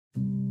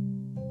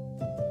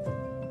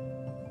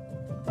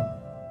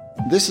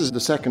This is the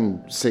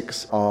second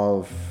 6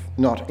 of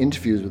not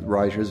interviews with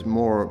writers,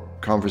 more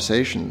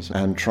conversations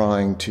and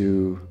trying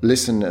to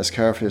listen as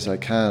carefully as I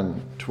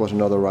can to what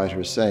another writer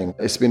is saying.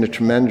 It's been a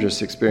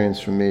tremendous experience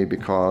for me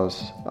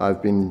because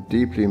I've been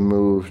deeply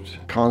moved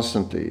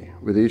constantly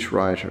with each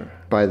writer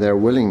by their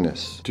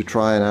willingness to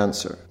try and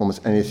answer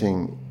almost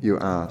anything you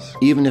ask.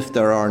 Even if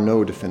there are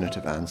no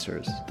definitive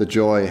answers, the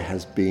joy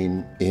has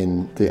been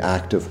in the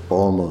act of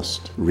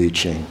almost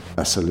reaching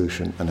a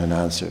solution and an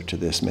answer to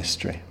this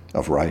mystery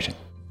of writing.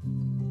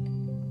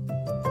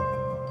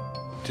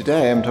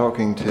 Today I'm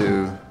talking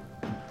to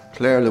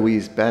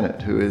Claire-Louise Bennett,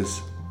 who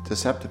is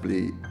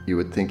deceptively, you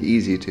would think,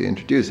 easy to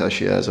introduce as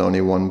she has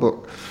only one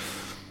book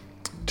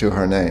to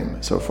her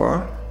name so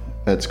far.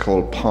 It's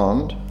called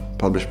Pond,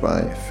 published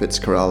by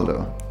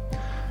Fitzcarraldo.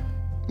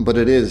 But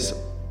it is,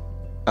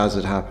 as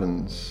it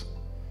happens,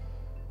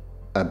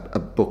 a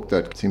book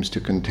that seems to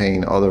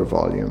contain other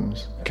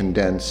volumes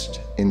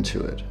condensed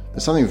into it.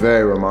 There's something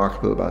very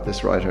remarkable about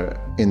this writer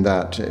in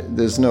that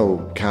there's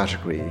no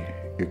category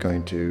you're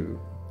going to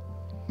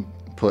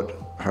put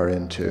her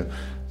into.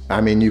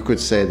 I mean, you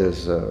could say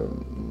there's a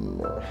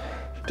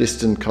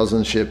distant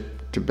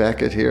cousinship to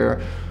Beckett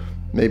here,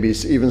 maybe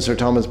even Sir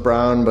Thomas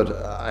Browne, but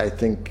I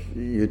think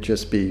you'd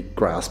just be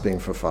grasping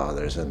for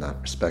fathers in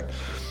that respect.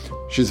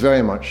 She's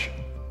very much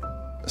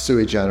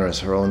sui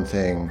generis, her own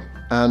thing.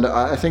 And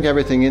I think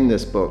everything in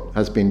this book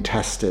has been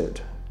tested,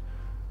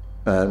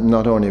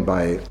 not only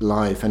by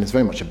life, and it's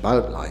very much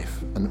about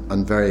life,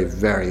 and very,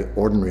 very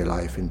ordinary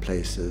life in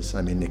places,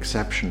 I mean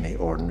exceptionally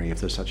ordinary if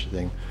there's such a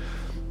thing,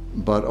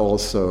 but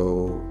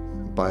also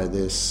by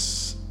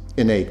this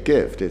innate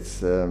gift.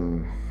 It's,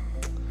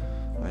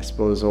 I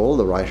suppose all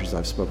the writers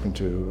I've spoken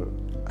to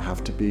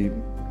have to be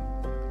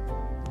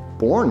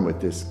born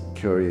with this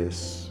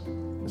curious,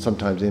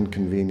 sometimes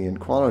inconvenient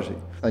quality.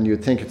 And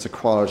you'd think it's a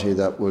quality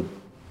that would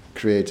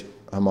create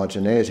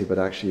homogeneity, but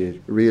actually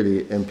it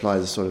really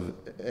implies a sort of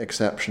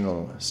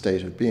exceptional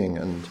state of being.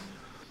 And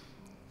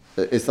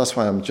that's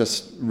why I'm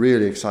just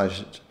really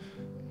excited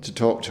to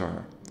talk to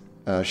her.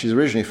 She's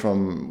originally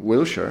from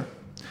Wiltshire,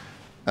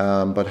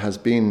 but has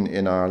been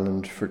in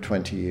Ireland for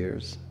 20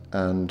 years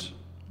and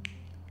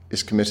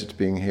is committed to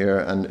being here.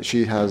 And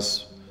she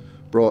has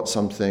brought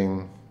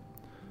something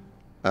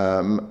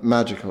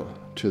magical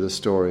to the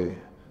story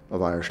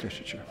of Irish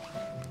literature.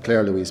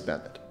 Claire-Louise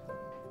Bennett.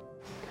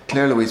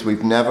 Claire-Louise,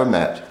 we've never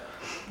met,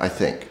 I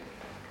think.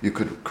 You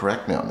could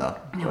correct me on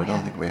that, but I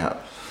don't think we have.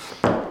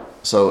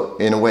 So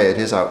in a way, it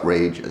is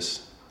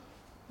outrageous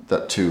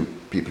that two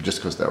people, just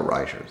because they're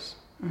writers,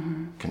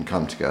 can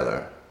come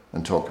together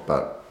and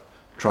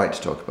try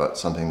to talk about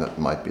something that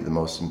might be the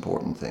most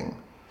important thing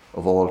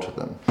of all to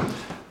them,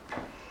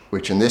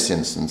 which in this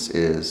instance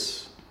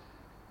is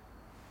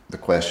the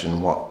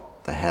question,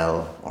 what the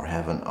hell or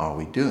heaven are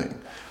we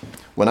doing?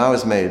 When I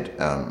was made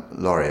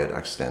Laureate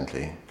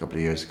accidentally a couple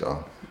of years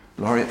ago,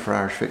 Laureate for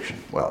Irish fiction,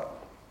 well,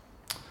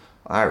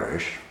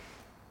 Irish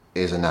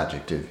is an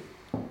adjective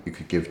you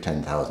could give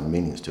 10,000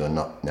 meanings to and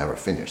never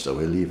finish, so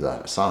we'll leave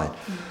that aside.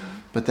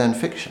 But then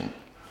fiction,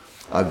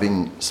 I've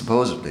been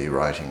supposedly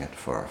writing it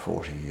for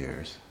 40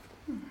 years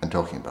and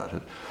talking about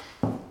it,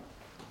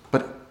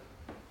 but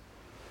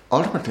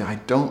ultimately I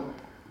don't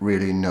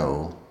really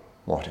know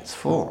what it's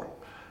for.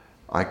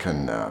 I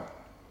can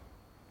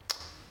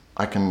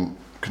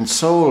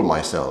console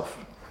myself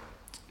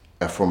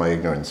for my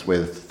ignorance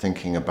with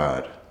thinking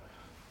about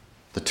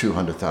the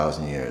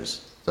 200,000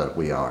 years that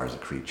we are as a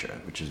creature,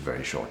 which is a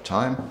very short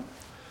time.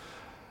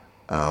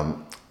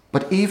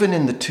 But even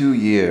in the 2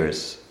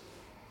 years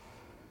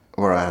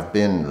where I have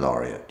been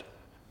Laureate,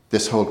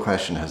 this whole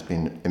question has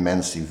been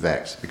immensely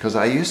vexed, because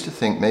I used to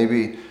think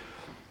maybe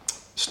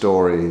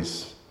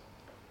stories,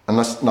 and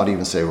let's not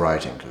even say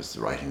writing, because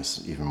the writing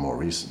is even more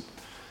recent,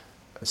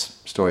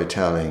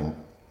 storytelling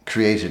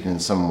created in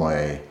some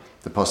way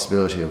the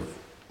possibility of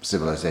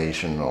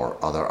civilization or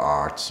other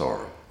arts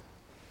or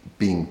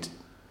being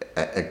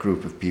a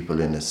group of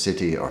people in a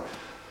city. Or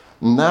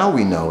now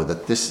we know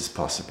that this is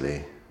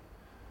possibly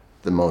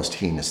the most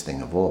heinous thing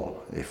of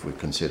all, if we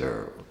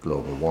consider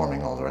global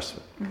warming, all the rest of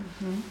it.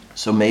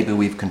 So maybe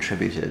we've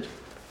contributed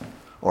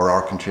or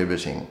are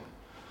contributing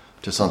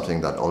to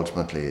something that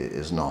ultimately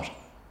is not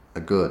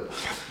a good.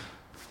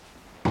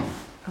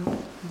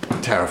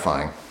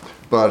 Terrifying.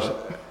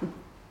 But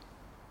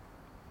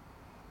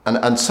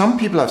and some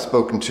people I've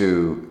spoken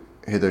to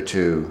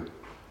hitherto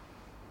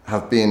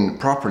have been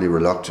properly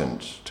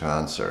reluctant to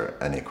answer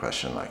any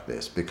question like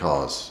this,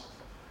 because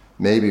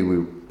maybe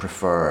we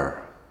prefer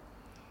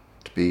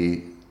to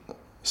be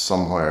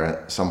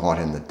somewhat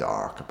in the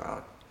dark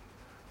about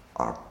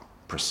our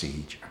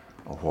procedure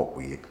or what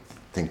we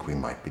think we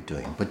might be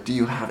doing. But do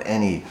you have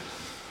any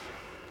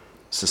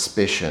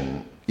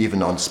suspicion,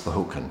 even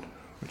unspoken,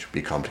 which would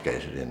be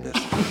complicated in this,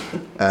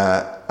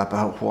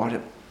 about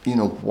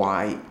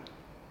why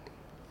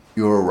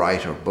you're a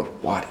writer, but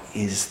what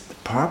is the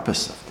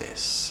purpose of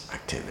this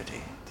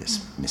activity,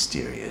 this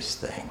mysterious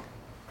thing?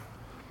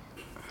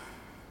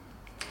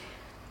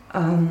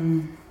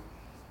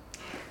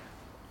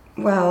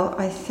 Well,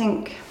 I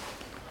think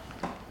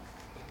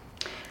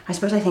I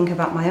suppose I think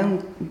about my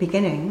own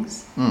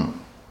beginnings,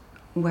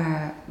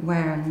 where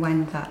and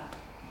when that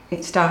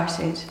it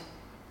started,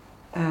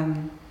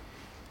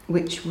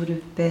 which would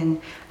have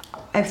been,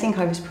 I think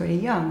I was pretty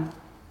young.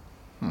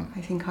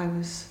 I think I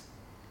was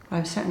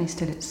certainly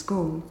still at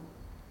school.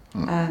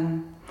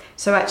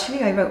 So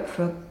actually I wrote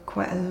for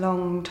quite a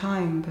long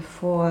time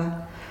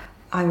before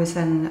I was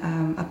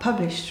then a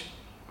published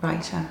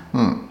writer.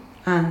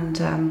 And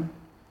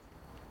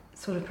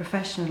sort of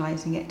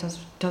professionalising it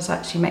does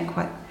actually make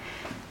quite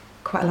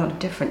a lot of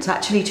difference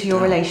actually to your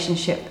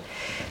relationship,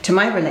 to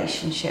my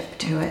relationship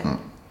to it,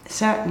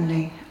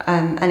 certainly.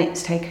 And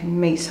it's taken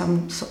me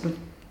some sort of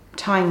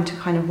time to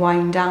kind of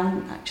wind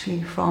down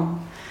actually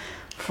from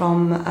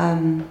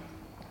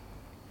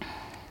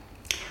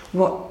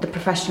what the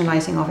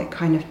professionalising of it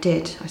kind of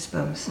did, I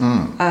suppose,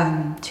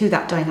 to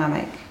that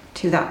dynamic,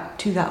 to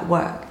that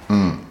work,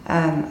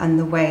 and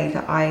the way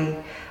that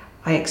I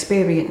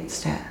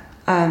experienced it.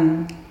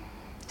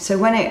 So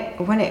when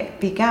it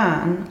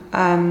began,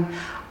 I'm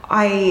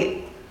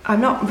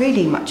not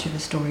really much of a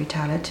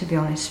storyteller, to be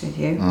honest with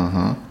you.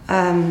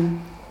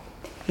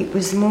 It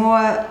was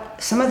more,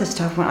 some of the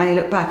stuff, when I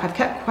look back, I've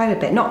kept quite a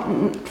bit, not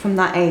from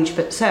that age,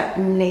 but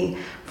certainly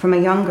from a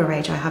younger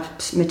age. I have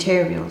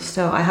material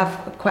still. I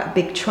have quite a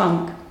big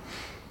trunk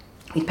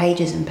with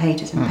pages and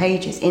pages and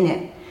pages in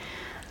it,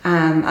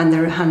 and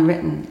they're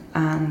handwritten,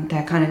 and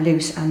they're kind of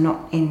loose and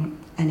not in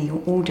any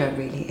order,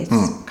 really. It's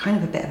kind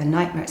of a bit of a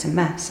nightmare. It's a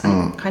mess,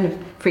 and it kind of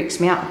freaks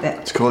me out a bit.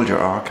 It's called your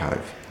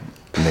archive,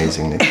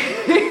 amazingly.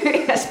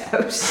 I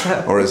suppose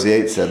so. Or as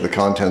Yeats said, the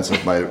contents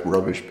of my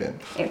rubbish bin.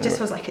 It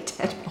just was like a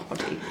dead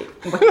body.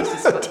 It weighs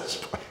as much.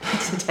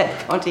 It's a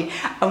dead body.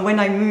 And when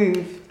I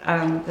moved,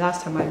 the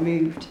last time I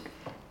moved,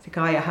 the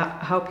guy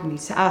helping me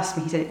asked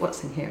me, he said,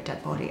 "What's in here, a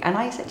dead body?" And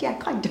I said, "Yeah,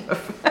 kind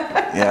of."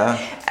 Yeah.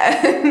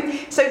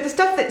 So the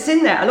stuff that's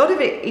in there, a lot of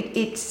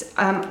it's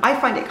I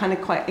find it kind of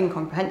quite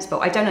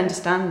incomprehensible. I don't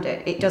understand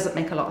it. It doesn't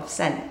make a lot of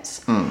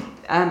sense.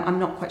 I'm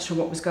not quite sure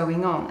what was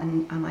going on,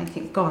 and I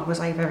think, God, what was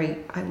I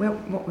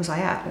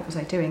at? What was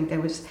I doing?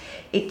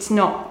 It's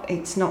not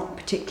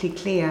particularly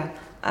clear.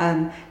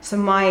 So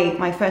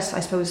my first, I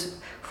suppose,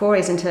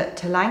 forays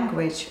into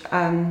language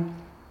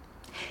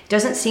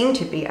doesn't seem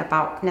to be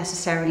about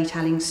necessarily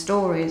telling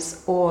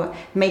stories or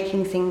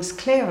making things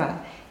clearer.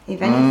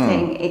 If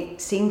anything,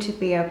 it seemed to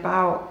be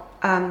about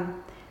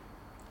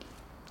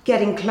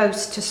getting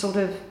close to sort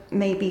of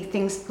maybe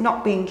things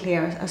not being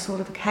clear, a sort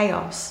of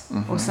chaos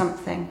or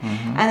something.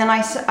 And then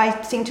I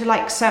seem to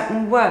like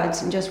certain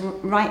words and just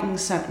writing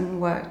certain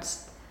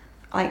words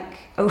like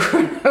over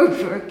and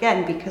over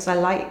again because I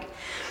like.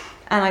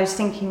 And I was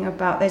thinking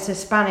about, there's a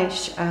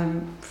Spanish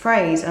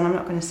phrase, and I'm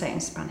not going to say it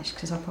in Spanish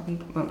because I probably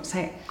won't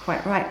say it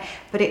quite right,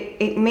 but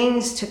it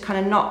means to kind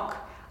of knock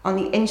on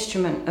the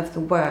instrument of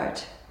the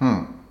word.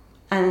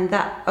 And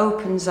that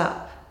opens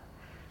up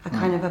a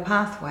kind of a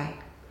pathway.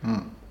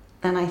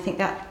 And I think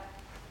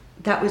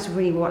that was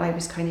really what I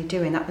was kind of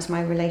doing. That was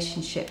my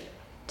relationship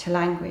to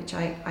language.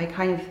 I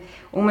kind of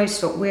almost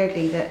thought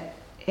weirdly that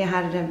it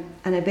had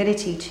an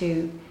ability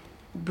to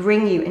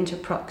bring you into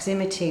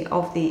proximity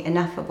of the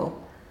ineffable.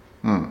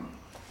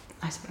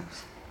 I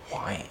suppose.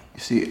 Why? You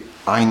see,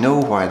 I know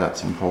why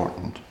that's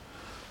important,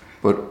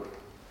 but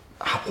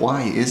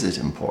why is it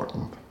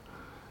important?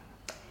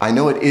 I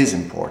know it is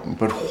important,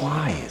 but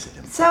why is it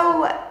important?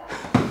 So,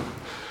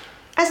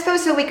 I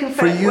suppose so we can...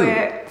 For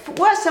you?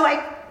 So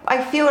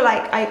I feel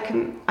like I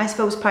can, I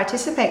suppose,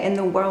 participate in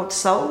the world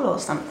soul or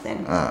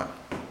something.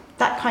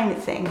 That kind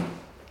of thing.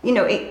 You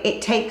know,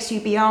 it takes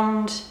you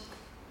beyond...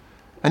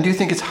 And do you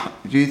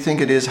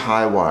think it is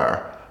high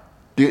wire?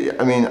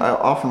 I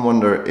often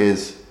wonder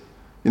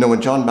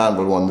when John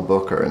Banville won the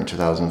Booker in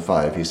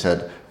 2005, he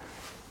said,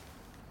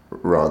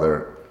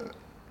 rather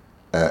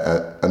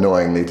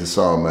annoyingly to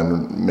some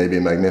and maybe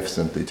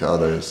magnificently to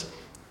others,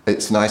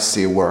 it's nice to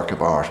see a work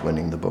of art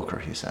winning the Booker,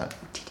 he said.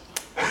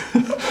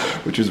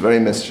 Which was very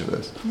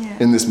mischievous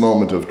in this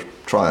moment of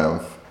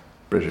triumph,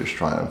 British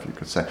triumph, you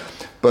could say.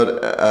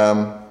 But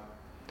I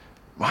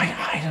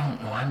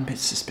don't know, I'm a bit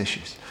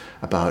suspicious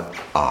about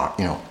art,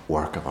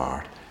 work of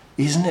art.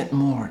 Isn't it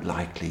more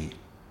likely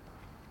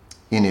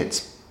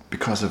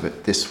because of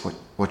it,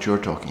 what you're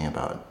talking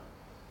about,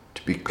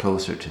 to be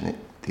closer to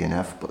the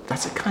ineffable?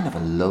 That's a kind of a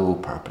low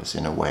purpose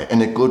in a way,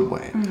 in a good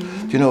way.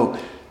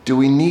 Do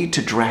we need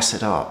to dress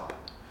it up?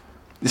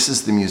 This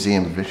is the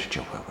Museum of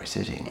Literature where we're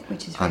sitting.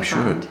 Which is I'm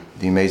sure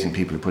the amazing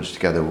people who put it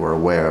together were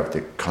aware of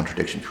the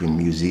contradiction between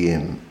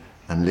museum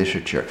and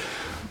literature.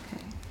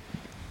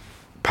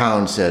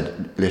 Pound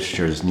said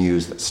literature is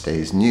news that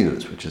stays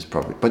news, which is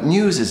probably... But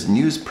news is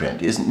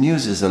newsprint.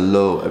 News is a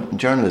low...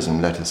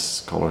 Journalism, let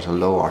us call it a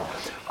low art.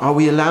 Are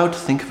we allowed to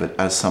think of it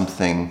as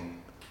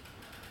something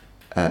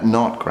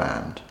not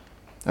grand?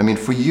 I mean,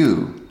 for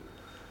you,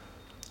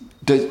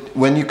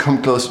 when you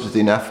come closer to the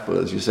ineffable,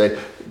 as you say,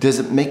 does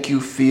it make you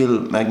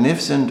feel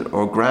magnificent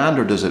or grand,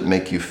 or does it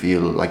make you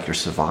feel like you're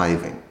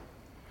surviving?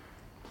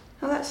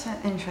 Well, that's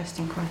an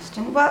interesting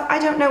question. Well, I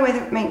don't know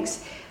whether it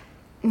makes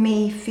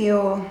me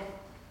feel...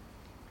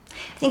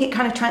 think it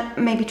kind of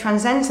maybe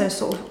transcends those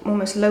sort of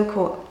almost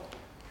local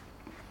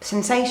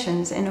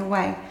sensations in a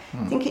way.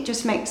 I think it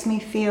just makes me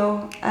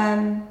feel,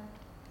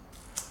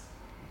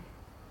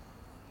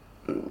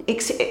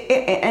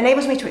 it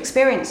enables me to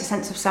experience a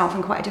sense of self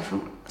in quite a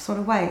different sort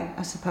of way,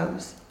 I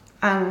suppose.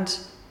 And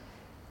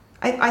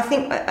I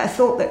think a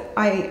thought that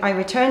I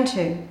returned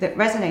to that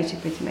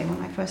resonated with me when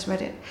I first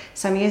read it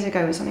some years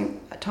ago was something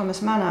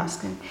Thomas Mann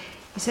asked, and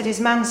he said, is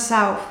man's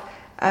self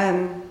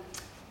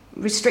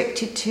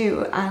restricted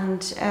to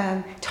and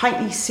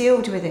tightly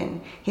sealed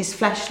within his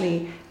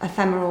fleshly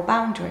ephemeral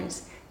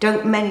boundaries?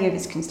 Don't many of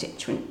his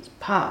constituent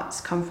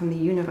parts come from the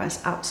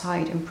universe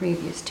outside and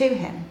previous to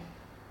him?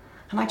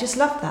 And I just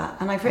love that,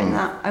 and I've written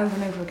that over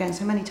and over again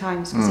so many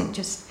times, because it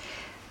just,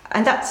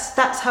 and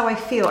that's how I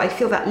feel. I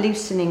feel that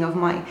loosening of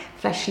my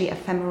fleshly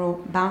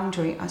ephemeral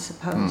boundary, I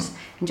suppose,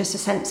 and just a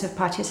sense of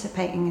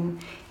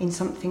participating in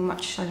something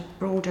much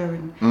broader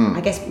and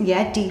I guess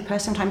deeper.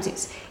 Sometimes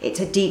it's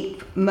a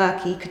deep,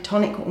 murky,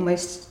 catonic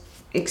almost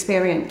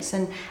experience,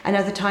 and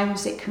other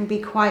times it can be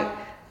quite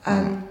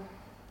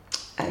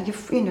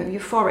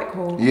euphoric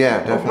or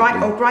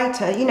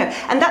brighter,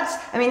 and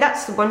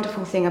that's the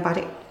wonderful thing about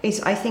it,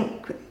 is I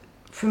think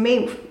for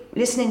me,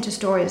 listening to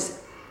stories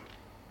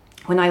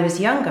when I was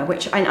younger,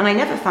 and I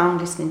never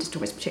found listening to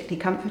stories particularly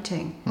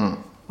comforting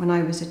when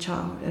I was a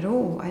child at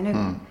all. I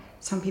know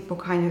some people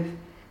kind of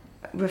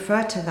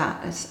refer to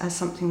that as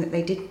something that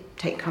they did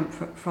take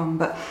comfort from,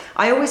 but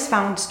I always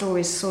found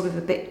stories sort of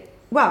a bit,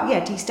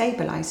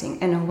 destabilising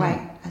in a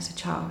way as a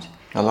child.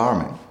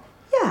 Alarming.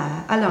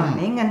 Yeah,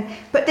 alarming,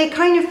 but they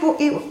kind of brought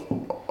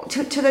you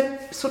to the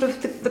sort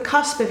of the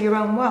cusp of your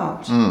own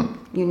world,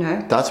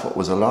 That's what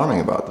was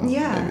alarming about them,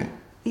 maybe.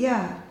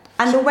 Yeah,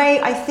 and the way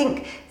I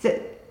think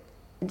that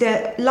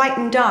the light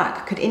and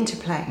dark could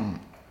interplay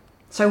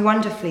so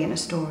wonderfully in a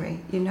story,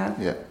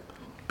 Yeah,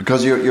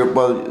 because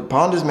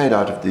Pond is made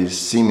out of these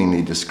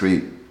seemingly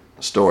discrete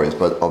stories,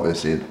 but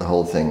obviously the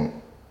whole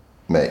thing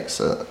makes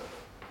a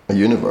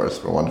universe,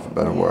 for want of a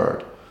better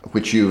word,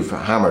 which you've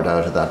hammered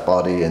out of that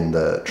body in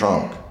the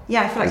trunk.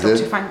 Yeah, I feel like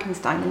Dr.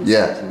 Frankenstein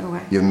in a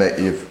way.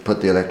 You've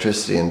put the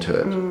electricity into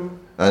it,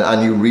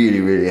 and you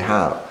really, really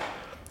have.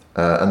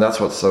 And that's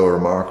what's so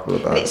remarkable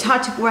about it. It's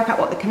hard to work out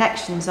what the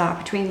connections are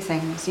between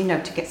things,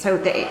 to get so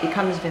that it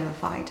becomes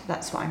vivified.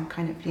 That's what I'm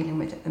kind of dealing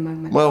with at the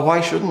moment. Well,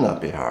 why shouldn't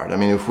that be hard? I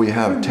mean, if we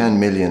have 10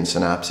 million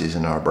synapses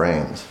in our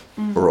brains,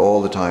 we're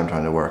all the time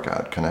trying to work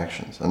out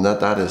connections. And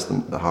that is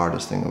the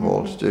hardest thing of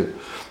all to do.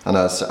 And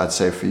I'd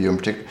say for you in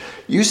particular,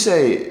 you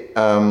say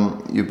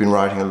you've been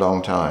writing a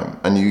long time,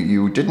 and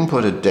you didn't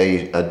put a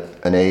date,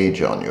 an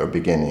age on your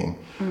beginning.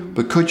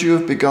 But could you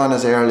have begun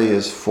as early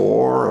as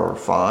 4 or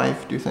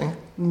 5, do you think?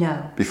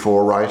 No.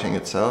 Before writing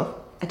itself?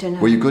 I don't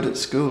know. Were you good at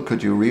school?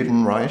 Could you read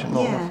and write and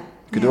all that?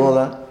 You could do all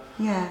that?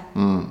 Yeah.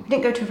 I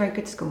didn't go to a very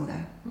good school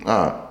though.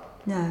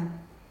 No,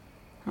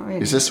 not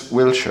really. Is this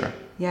Wiltshire?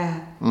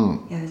 Yeah.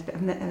 Yeah,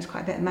 there was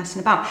quite a bit of messing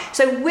about.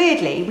 So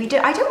weirdly,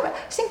 I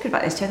was thinking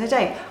about this the other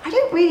day. I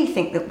don't really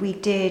think that we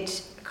did,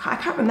 I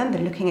can't remember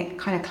looking at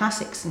kind of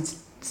classics and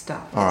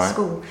stuff at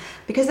school.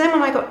 Because then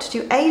when I got to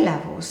do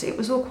A-levels, it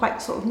was all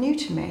quite sort of new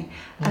to me.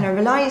 And I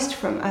realised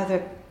from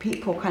other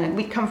people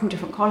we'd come from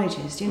different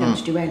colleges,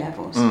 to do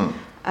A-levels.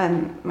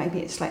 Maybe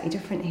it's slightly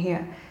different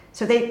here.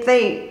 So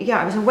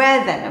I was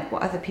aware then of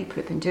what other people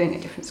had been doing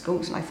at different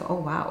schools, and I thought, oh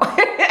wow,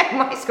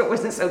 my school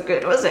wasn't so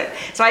good, was it?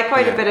 So I had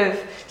quite a bit of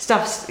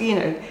stuff,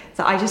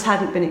 that I just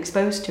hadn't been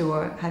exposed to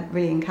or had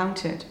really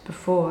encountered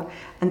before,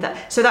 and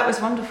so that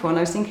was wonderful. And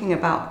I was thinking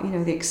about,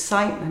 the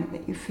excitement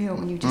that you feel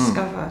when you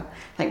discover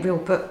like real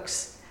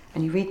books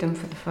and you read them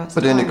for the first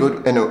time.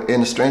 But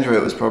in a strange way,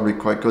 it was probably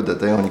quite good that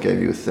they only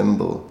gave you a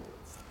thimble.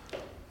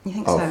 You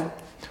think so?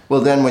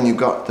 Well, then when you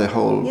got the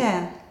whole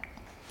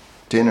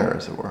dinner,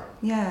 as it were,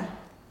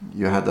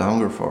 you had the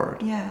hunger for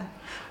it. Yeah,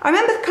 I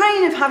remember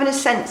kind of having a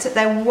sense that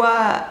there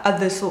were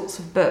other sorts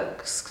of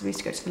books, because we used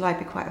to go to the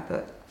library quite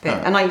a bit,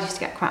 and I used to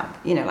get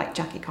crap, like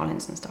Jackie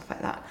Collins and stuff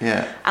like that.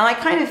 Yeah. And I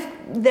kind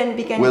of then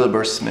began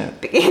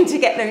to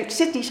get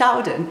Sidney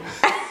Sheldon.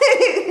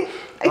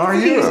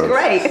 He was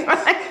great.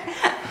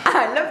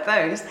 I love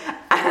those,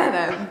 and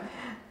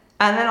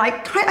then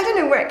I don't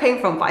know where it came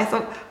from, but I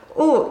thought,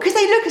 because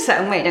they look a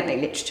certain way, don't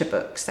they? Literature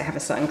books, they have a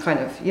certain kind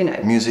of,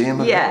 museum.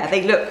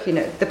 They look,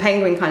 the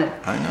penguin kind of.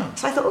 I know.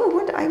 So I thought,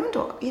 I wonder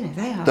what,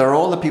 they are. They're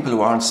all the people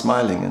who aren't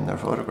smiling in their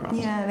photographs.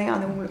 Yeah, they are.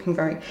 They're all looking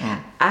very.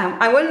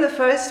 And one of the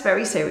first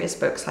very serious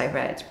books I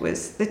read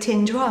was The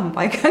Tin Drum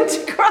by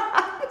Gunter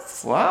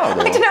Grass. Wow.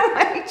 I don't know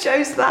why I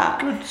chose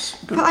that.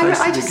 Good place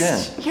to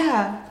begin.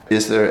 Yeah.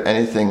 Is there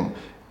anything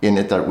in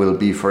it that will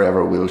be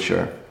forever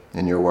Wiltshire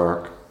in your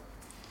work?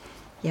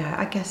 Yeah,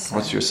 I guess so.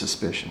 What's your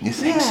suspicion? You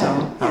think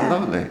so? How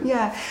lovely.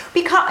 Yeah.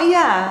 Because,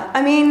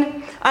 I mean,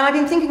 and I've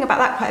been thinking about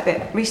that quite a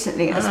bit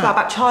recently, as well,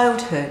 about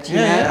childhood,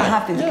 I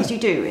have been, because you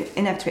do,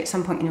 inevitably at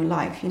some point in your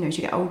life, as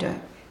you get older,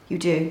 you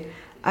do.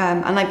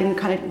 And I've been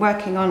kind of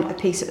working on a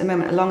piece at the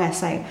moment, a long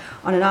essay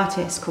on an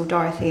artist called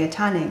Dorothea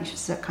Tanning.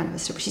 She's a kind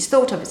of she's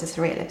thought of as a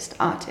surrealist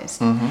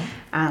artist,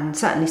 and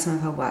certainly some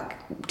of her work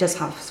does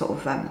have sort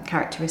of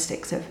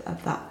characteristics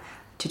of that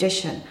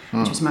tradition. She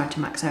was married to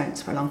Max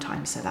Ernst for a long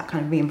time, so that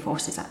kind of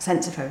reinforces that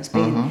sense of her as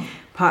being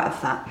part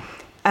of that.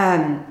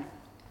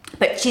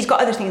 But she's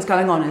got other things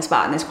going on as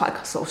well, and there's quite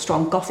a sort of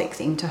strong Gothic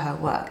theme to her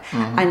work.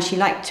 And she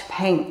liked to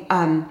paint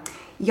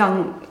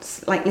young,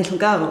 like little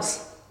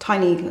girls,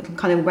 tiny, little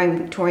kind of wearing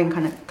Victorian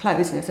kind of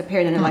clothes. And there's a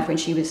period in her life when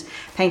she was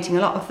painting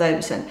a lot of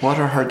those. And what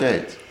are her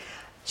dates?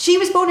 She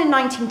was born in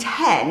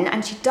 1910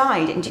 and she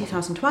died in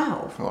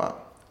 2012. Wow.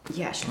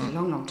 Yeah, she lived a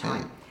long, long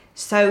time.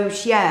 So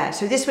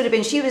this would have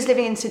been, she was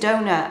living in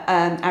Sedona,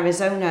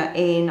 Arizona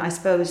in, I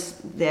suppose,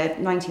 the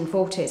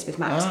 1940s with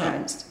Max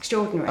Ernst.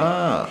 Extraordinary.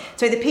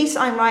 So the piece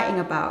I'm writing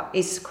about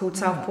is called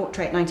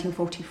Self-Portrait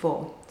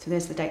 1944. So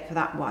there's the date for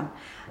that one.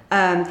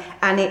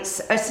 And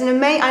it's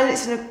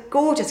a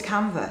gorgeous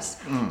canvas.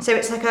 So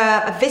it's like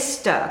a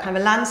vista, kind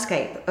of a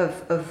landscape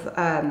of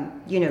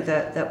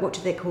the what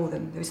do they call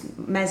them? There's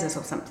mesas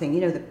or something.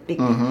 The big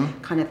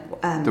kind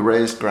of the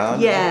raised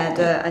ground. Yeah,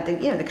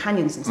 the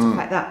canyons and stuff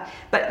like that.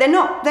 But they're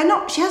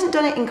not. She hasn't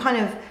done it in kind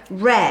of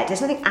red.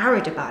 There's nothing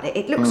arid about it.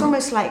 It looks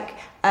almost like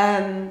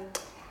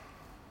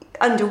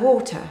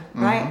underwater,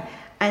 right?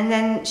 And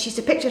then she's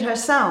depicted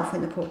herself in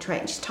the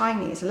portrait. And she's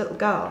tiny as a little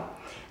girl.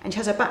 And she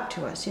has her back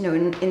to us,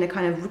 in a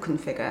kind of Rücken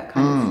figure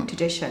kind of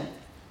tradition.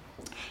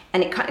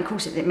 And of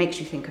course, it makes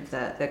you think of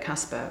the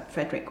Caspar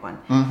Frederick one,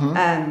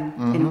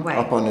 in a way.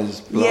 Up on his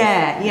bluff.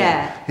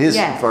 Yeah. His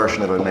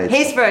version of it.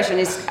 His version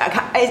is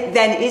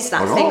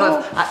that thing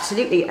of,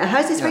 absolutely.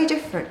 Hers is very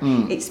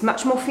different. It's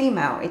much more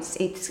female.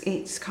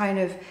 It's kind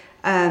of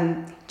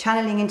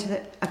channeling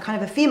into a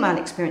kind of a female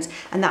experience.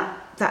 And that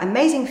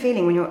amazing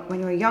feeling when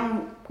you're a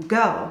young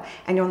girl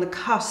and you're on the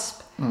cusp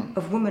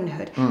of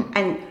womanhood,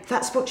 and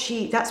that's what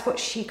she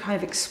kind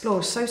of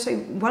explores so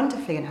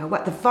wonderfully in her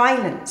work. The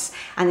violence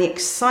and the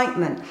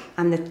excitement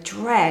and the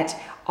dread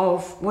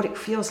of what it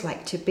feels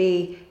like to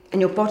be, and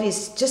your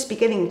body's just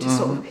beginning to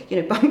sort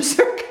of bumps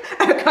are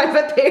kind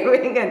of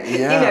appearing, and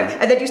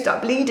and then you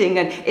start bleeding,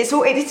 and it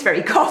is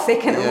very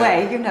Gothic in a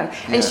way, And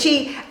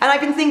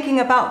I've been thinking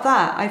about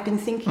that. I've been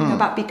thinking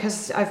about,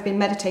 because I've been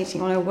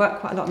meditating on her work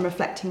quite a lot and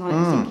reflecting on it,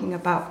 and thinking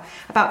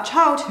about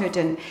childhood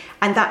and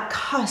that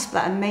cusp,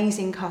 that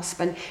amazing cusp.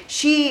 And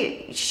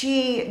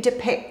she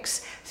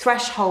depicts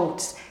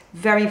thresholds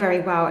very, very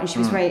well, and she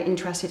was very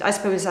interested, I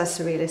suppose, as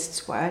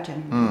surrealists were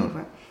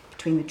generally,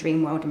 between the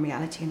dream world and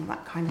reality and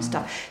that kind of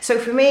stuff. So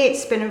for me,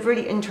 it's been a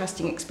really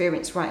interesting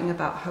experience writing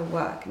about her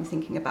work and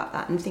thinking about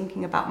that and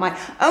thinking about my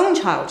own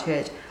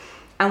childhood.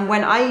 And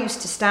when I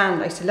used to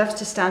love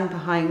to stand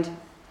behind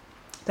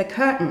the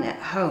curtain at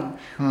home.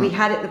 We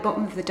had at the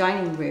bottom of the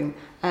dining room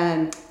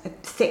a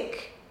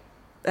thick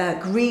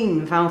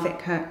green velvet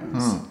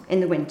curtains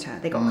in the winter.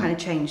 They got kind of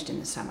changed in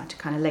the summer to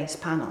kind of lace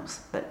panels.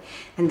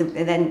 And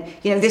then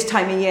this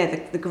time of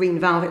year the green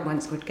velvet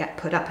ones would get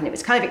put up, and it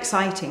was kind of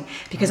exciting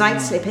because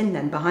I'd slip in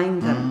then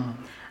behind them.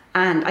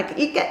 And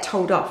you'd get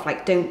told off,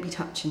 like, don't be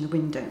touching the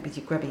window with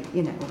your grubby,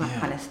 all that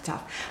kind of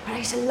stuff. But I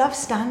used to love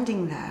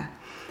standing there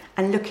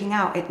and looking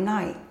out at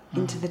night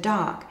into the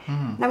dark.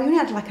 Now, we only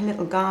had like a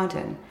little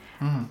garden,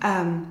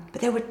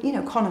 but there were,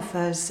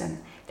 conifers,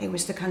 and there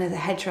was the kind of the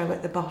hedgerow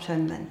at the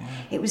bottom, and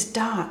it was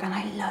dark, and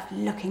I loved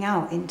looking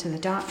out into the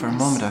darkness. For a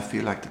moment, I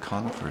feel like the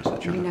conifers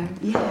that you're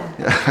looking.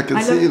 I can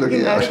I see you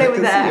looking out. They were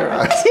there.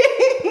 Eyes.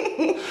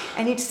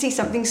 And you'd see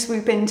something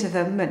swoop into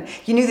them, and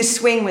you knew the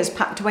swing was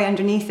packed away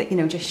underneath it,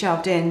 just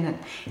shoved in,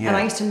 and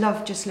I used to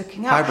love just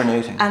looking out.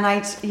 Hibernating. And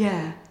I'd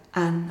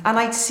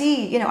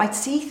see, I'd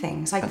see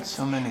things. And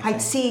so many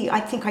things. I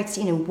think I'd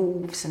see,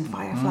 wolves and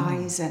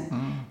fireflies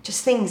and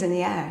just things in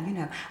the air,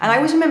 And I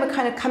always remember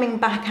kind of coming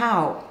back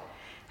out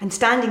and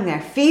standing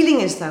there,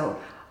 feeling as though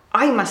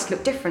I must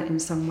look different in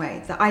some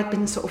way, that I'd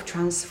been sort of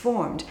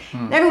transformed.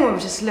 And everyone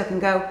would just look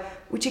and go,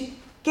 would you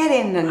get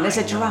in, and there's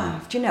a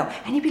draft,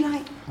 And you'd be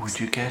like... Would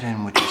you get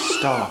in? Would you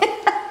stop?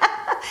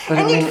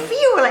 And you'd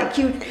feel like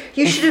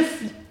you should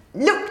have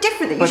looked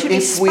different, that you should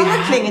be sparkling in some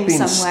way. But if we had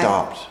been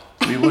stopped,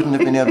 we wouldn't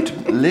have been able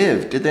to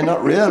live. Did they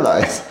not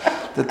realise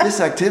that this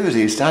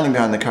activity, standing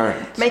behind the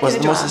curtain, was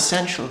the most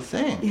essential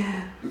thing?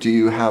 Yeah. Do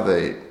you have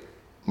a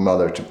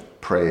mother to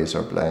praise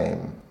or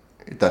blame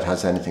that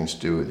has anything to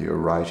do with your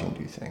writing,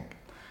 do you think?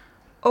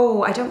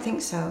 Oh, I don't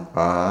think so.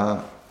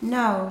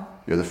 No.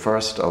 You're the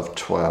first of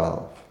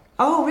 12.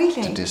 Oh,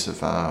 really? To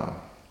disavow.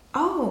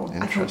 Oh,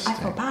 I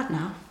feel bad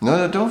now.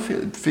 No, don't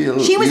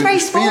feel. She was very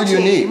sporty. Feel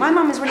unique. My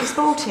mum was really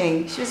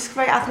sporty. She was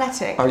very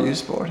athletic. Are you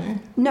sporty?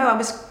 No, I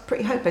was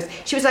pretty hopeless.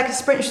 She was like a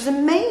sprinter. She was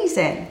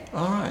amazing.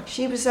 All right.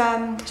 She was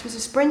a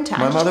sprinter.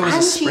 My mother was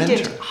a sprinter. And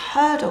she did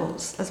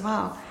hurdles as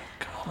well.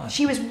 God.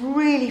 She was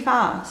really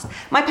fast.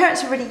 My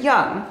parents were really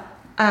young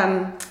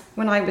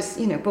when I was,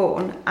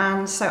 born,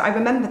 and so I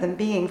remember them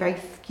being very,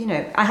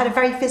 I had a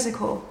very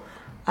physical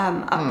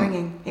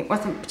upbringing. It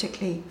wasn't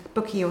particularly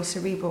booky or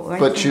cerebral or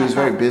anything. But she was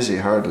very busy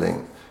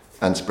hurdling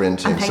and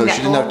sprinting, so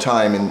she didn't have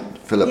time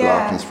Philip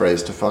Laughlin's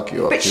phrase, to fuck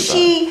you up but too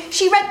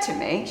she read to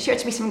me. She read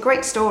to me some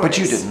great stories. But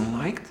you didn't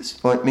like this.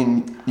 Well, I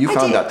mean, you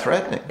found that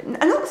threatening.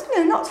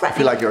 Not threatening. I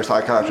feel like you're a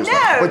psychiatrist.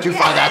 No, But you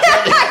found that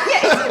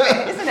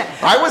threatening. isn't it?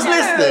 I was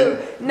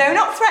listening. No,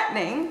 not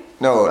threatening.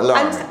 No,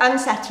 alarming.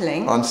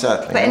 Unsettling.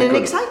 Unsettling. But in an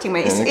exciting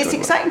way. It's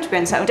exciting to be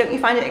unsettled. Don't you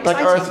find it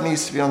exciting? Like Earth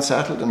needs to be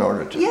unsettled in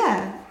order to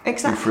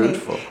exactly. be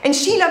fruitful. And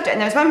she loved it. And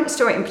there was one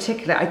story in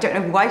particular, I don't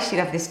know why she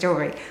loved this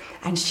story.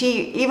 And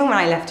she, even when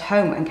I left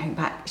home and came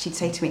back, she'd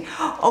say to me,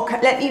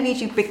 let me read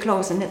you Big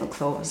Claws and Little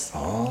Claws.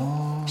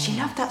 Oh. She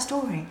loved that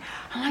story.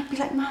 And I'd be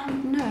like,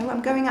 Mum, no,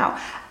 I'm going out.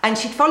 And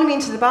she'd follow me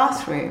into the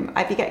bathroom.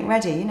 I'd be getting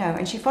ready,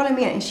 and she'd follow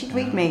me in and she'd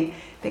read me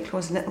Big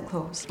Claws and Little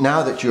Claws.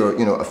 Now that you're,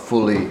 a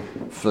fully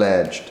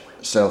fledged,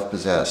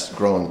 self-possessed,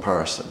 grown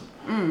person,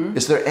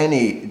 is there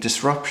any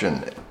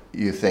disruption,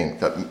 you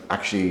think, that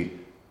actually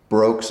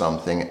broke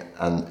something?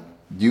 And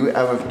do you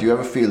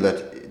ever feel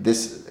that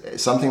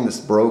something that's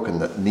broken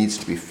that needs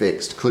to be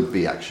fixed could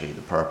be actually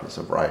the purpose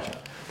of writing?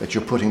 That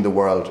you're putting the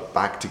world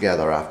back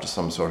together after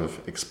some sort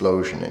of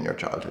explosion in your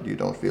childhood? You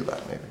don't feel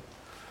that, maybe?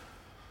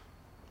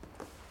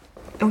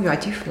 Oh, yeah, I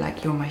do feel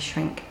like you're my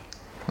shrink.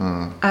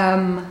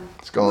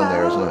 It's going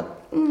there, isn't it?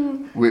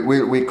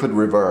 We could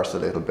reverse a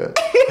little bit,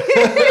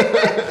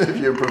 if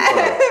you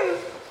prefer.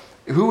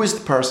 Who is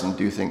the person,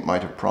 do you think,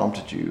 might have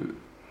prompted you?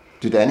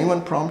 Did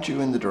anyone prompt you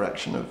in the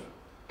direction of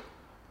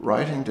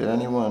writing? Did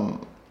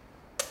anyone...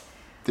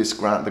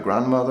 the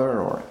grandmother,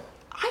 or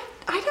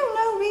I don't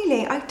know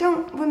really. I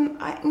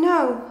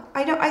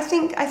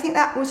think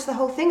that was the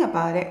whole thing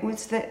about it,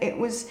 was that it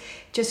was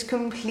just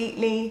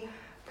completely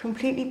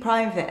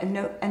private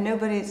and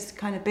nobody's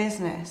kind of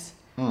business.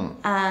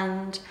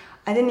 And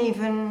I don't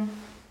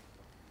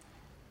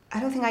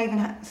think I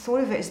even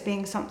thought of it as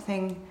being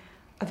something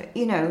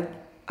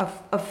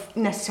of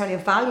necessarily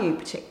of value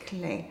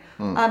particularly.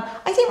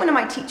 I think one of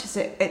my teachers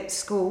at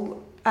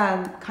school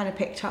kind of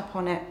picked up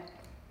on it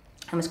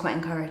and was quite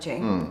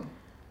encouraging.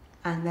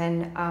 And then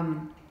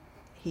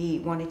he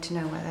wanted to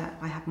know whether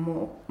I had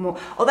more.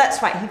 Oh,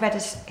 that's right.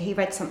 He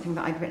read something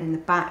that I'd written in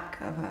the back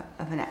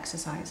of an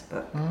exercise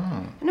book. I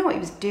don't know what he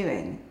was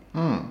doing.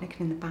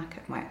 Looking in the back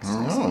of my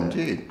exercise book.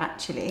 Indeed.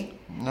 Actually.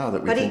 Now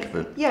that we think of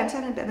it. Yeah, I was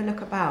having a bit of a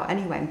look about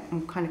anyway,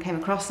 and kind of came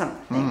across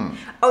something.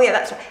 Oh yeah,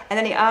 that's right. And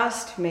then he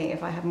asked me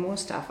if I had more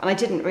stuff, and I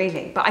didn't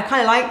really, but I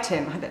kind of liked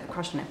him. I had a bit of a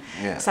crush on him.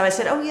 Yeah. So I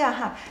said, oh yeah, I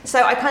have. So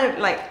I kind of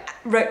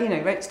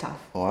wrote stuff.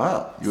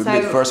 Wow, you would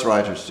be the first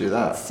writer to do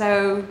that.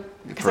 So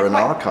for an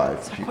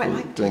archive,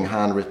 people doing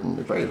handwritten,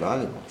 they're very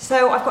valuable.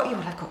 So I've got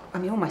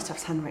all my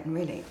stuff's handwritten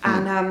really,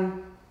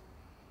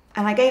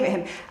 and I gave it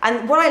him.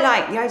 And what I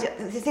liked,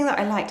 the thing that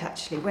I liked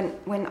actually,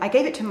 when I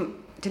gave it to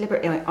him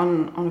deliberately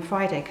on a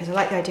Friday, because I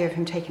liked the idea of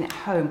him taking it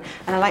home,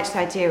 and I liked the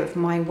idea of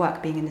my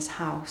work being in this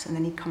house, and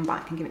then he'd come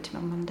back and give it to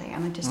me on Monday,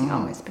 and I just think,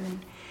 it's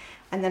been.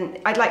 And then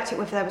I'd liked it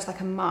if there was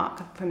like a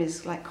mark from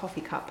his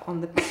coffee cup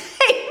on the paper.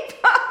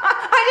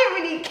 I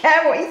didn't really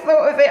care what he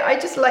thought of it. I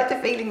just liked the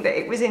feeling that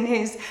it was in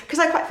his, because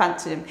I quite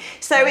fancied him.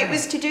 So it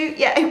was kind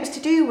of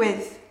to do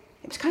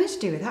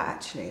with that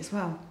actually as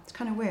well. It's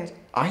kind of weird.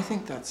 I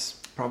think that's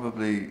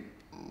probably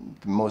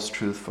the most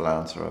truthful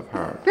answer I've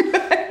heard.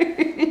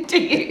 Do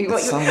you?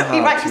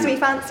 You actually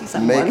fancy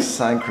someone? Make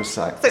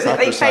sacrosanct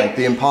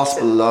the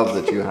impossible love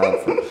that you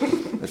have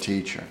for a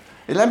teacher.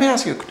 Let me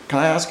ask you, can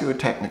I ask you a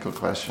technical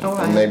question? All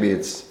right. And maybe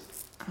it's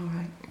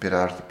a bit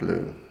out of the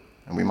blue,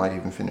 and we might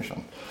even finish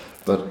on.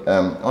 But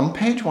on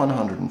page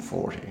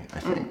 140, I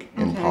think,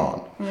 in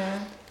Pawn,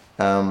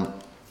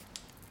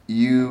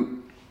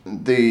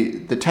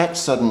 the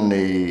text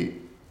suddenly,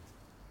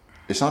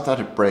 it's not that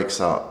it breaks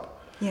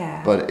up,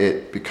 but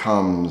it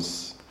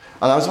becomes,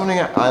 and I was wondering,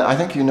 I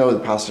think you know the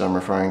passage I'm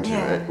referring to.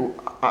 Yeah.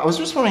 I was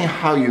just wondering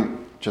how you,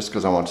 just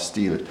because I want to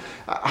steal it,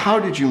 how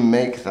did you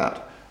make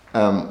that?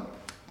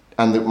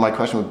 My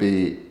question would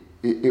be,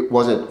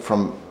 was it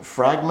from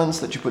fragments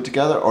that you put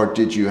together, or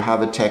did you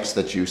have a text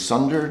that you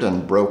sundered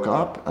and broke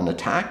up and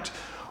attacked,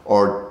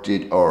 or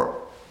did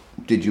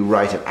you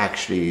write it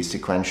actually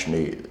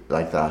sequentially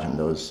like that in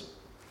those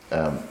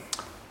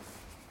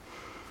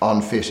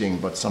unfitting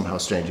but somehow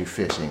strangely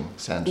fitting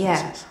sentences?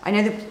 Yeah, I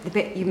know the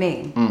bit you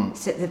mean.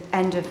 It's at the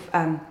end of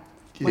when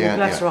the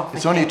gloves are off.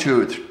 It's only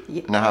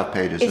 2.5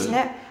 pages, isn't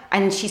it?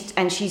 And she's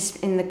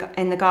in the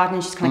garden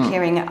and she's kind of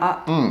clearing it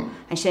up, and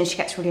then she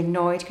gets really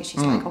annoyed because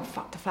she's like, oh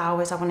fuck the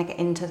flowers, I want to get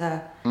into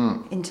the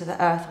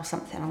earth or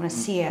something. I want to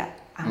see it.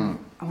 I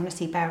want to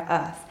see bare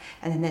earth.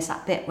 And then there's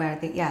that bit where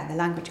the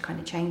language kind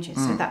of changes.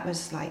 So that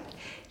was like,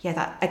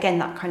 that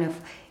kind of,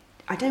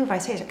 I don't know if I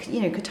say it,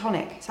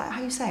 catonic. Is that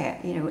how you say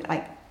it?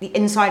 Like the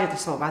inside of the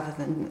soul rather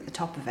than the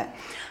top of it.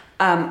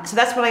 So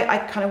that's what I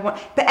kind of want.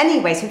 But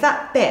anyway, so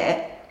that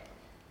bit,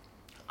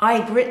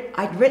 I'd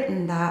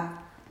written that.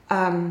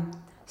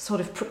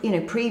 Sort of,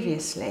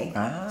 previously,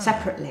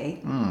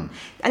 separately,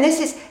 and this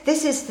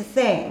is the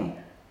thing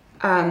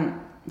that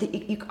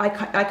I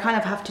kind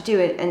of have to do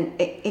it, and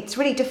it's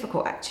really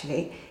difficult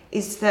actually.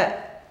 Is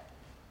that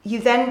you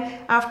then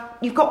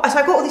I've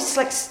got all this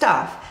like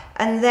stuff,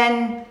 and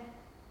then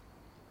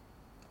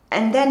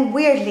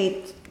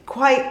weirdly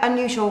quite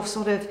unusual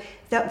sort of,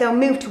 they'll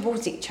move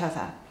towards each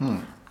other.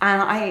 And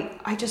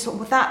I just thought,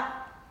 well, that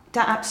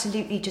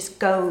absolutely just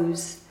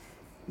goes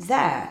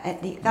there.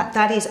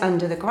 That is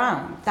under the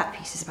ground. That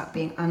piece is about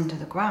being under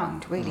the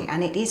ground, really.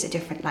 And it is a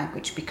different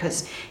language,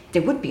 because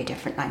there would be a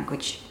different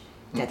language.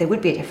 There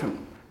would be a different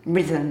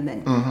rhythm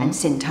and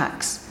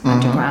syntax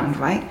underground,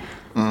 right?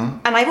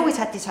 And I've always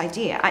had this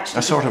idea, actually.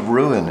 A sort of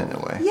ruin, in a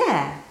way.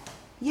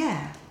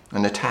 Yeah.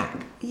 An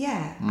attack.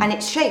 Yeah. And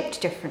it's shaped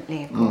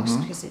differently, of course,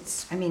 because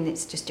it's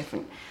just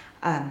different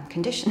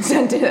conditions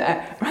under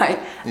there, right?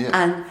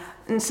 Yeah.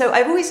 And so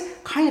I've always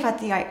kind of had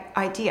the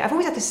idea, I've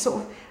always had this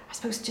sort of, I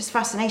suppose, just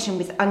fascination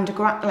with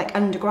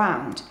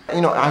underground.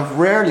 You know, I've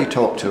rarely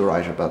talked to a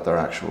writer about their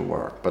actual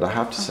work, but I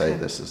have to say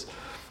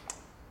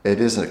it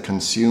is a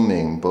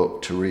consuming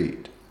book to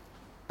read.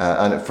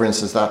 And for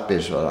instance, that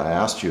bit that I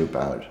asked you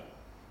about,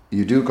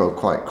 you do go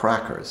quite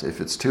crackers.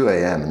 If it's 2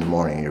 a.m. in the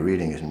morning and you're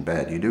reading it in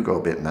bed, you do go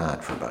a bit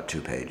mad for about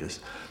 2 pages,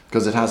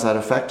 because it has that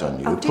effect on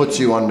you. It puts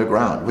you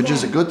underground, which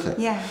is a good thing.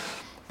 Yeah.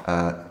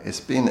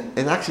 It's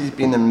actually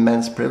been an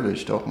immense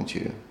privilege talking to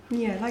you.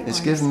 Yeah, likewise. It's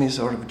given me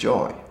sort of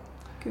joy.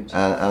 Good.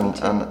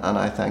 And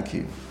I thank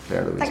you,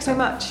 Claire-Louise. Thanks so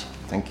much.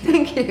 Thank you.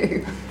 Thank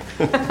you.